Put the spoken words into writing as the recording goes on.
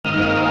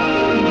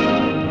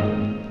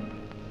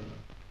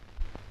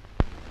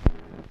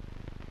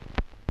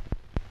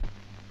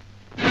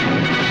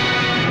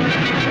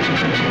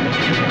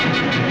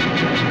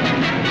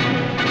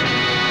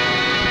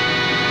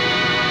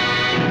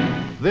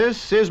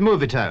This is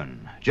Movietone.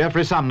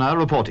 Jeffrey Sumner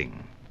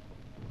reporting.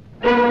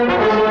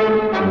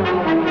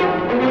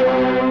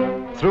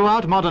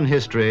 Throughout modern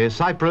history,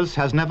 Cyprus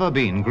has never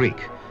been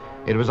Greek.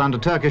 It was under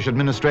Turkish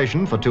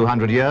administration for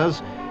 200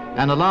 years,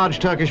 and a large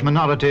Turkish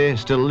minority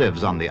still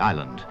lives on the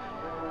island.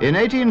 In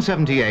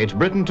 1878,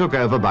 Britain took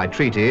over by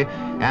treaty,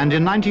 and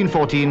in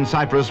 1914,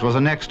 Cyprus was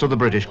annexed to the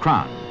British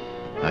Crown.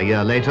 A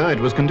year later, it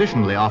was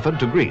conditionally offered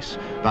to Greece,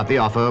 but the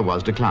offer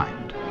was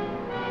declined.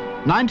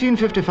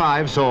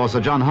 1955 saw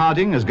Sir John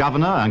Harding as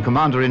governor and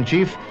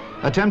commander-in-chief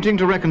attempting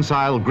to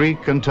reconcile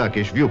Greek and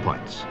Turkish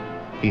viewpoints.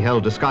 He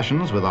held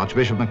discussions with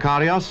Archbishop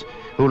Makarios,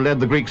 who led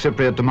the Greek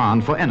Cypriot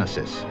demand for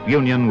ENOSIS,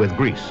 union with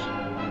Greece.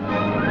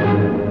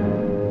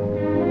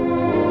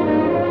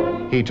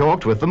 He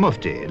talked with the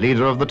Mufti,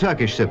 leader of the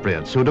Turkish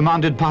Cypriots, who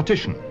demanded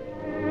partition.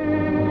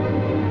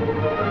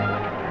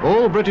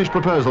 All British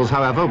proposals,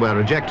 however, were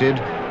rejected,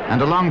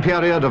 and a long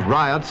period of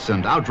riots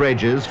and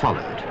outrages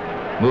followed.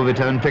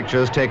 Movietone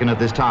pictures taken at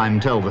this time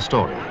tell the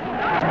story.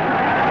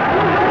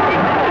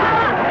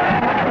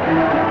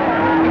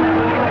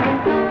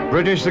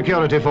 British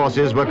security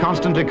forces were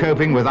constantly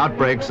coping with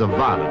outbreaks of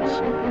violence,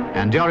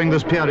 and during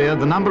this period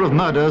the number of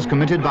murders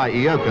committed by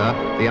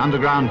EOKA, the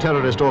underground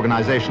terrorist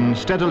organization,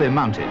 steadily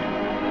mounted.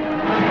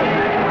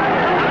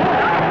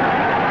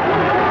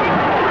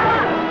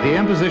 The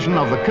imposition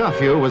of the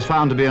curfew was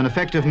found to be an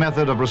effective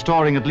method of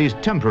restoring at least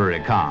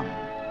temporary calm.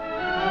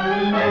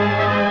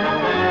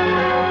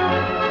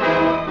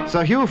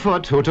 Sir Hugh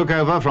Foot, who took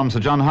over from Sir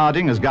John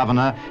Harding as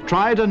governor,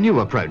 tried a new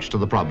approach to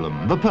the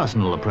problem, the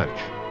personal approach.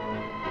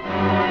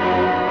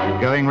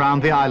 Going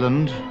round the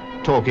island,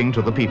 talking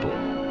to the people.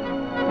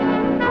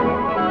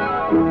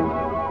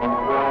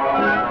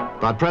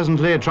 But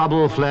presently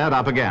trouble flared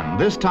up again,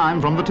 this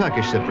time from the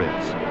Turkish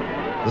Cypriots.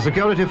 The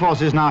security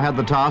forces now had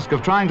the task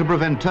of trying to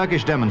prevent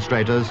Turkish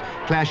demonstrators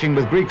clashing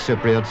with Greek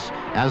Cypriots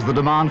as the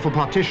demand for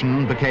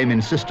partition became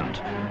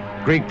insistent.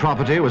 Greek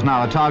property was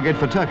now a target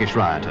for Turkish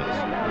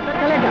rioters.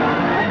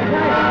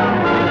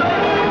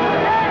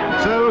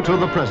 So to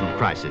the present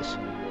crisis,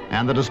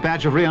 and the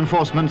dispatch of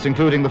reinforcements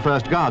including the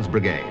 1st Guards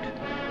Brigade.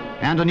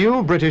 And a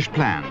new British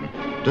plan,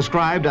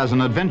 described as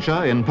an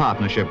adventure in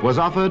partnership, was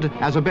offered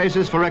as a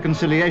basis for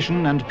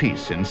reconciliation and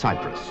peace in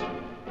Cyprus.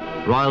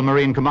 Royal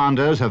Marine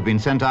Commandos have been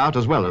sent out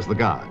as well as the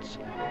Guards.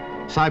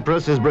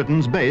 Cyprus is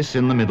Britain's base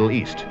in the Middle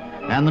East,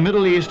 and the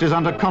Middle East is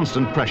under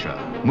constant pressure,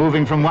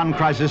 moving from one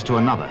crisis to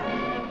another.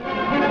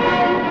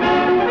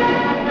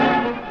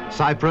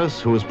 Cyprus,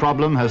 whose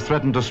problem has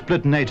threatened to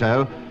split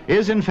NATO,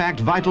 is in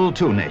fact vital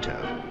to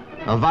NATO,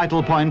 a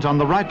vital point on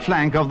the right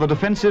flank of the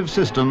defensive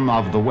system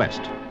of the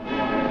West.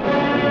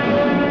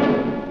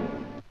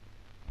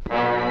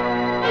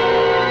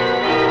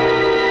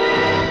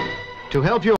 To help you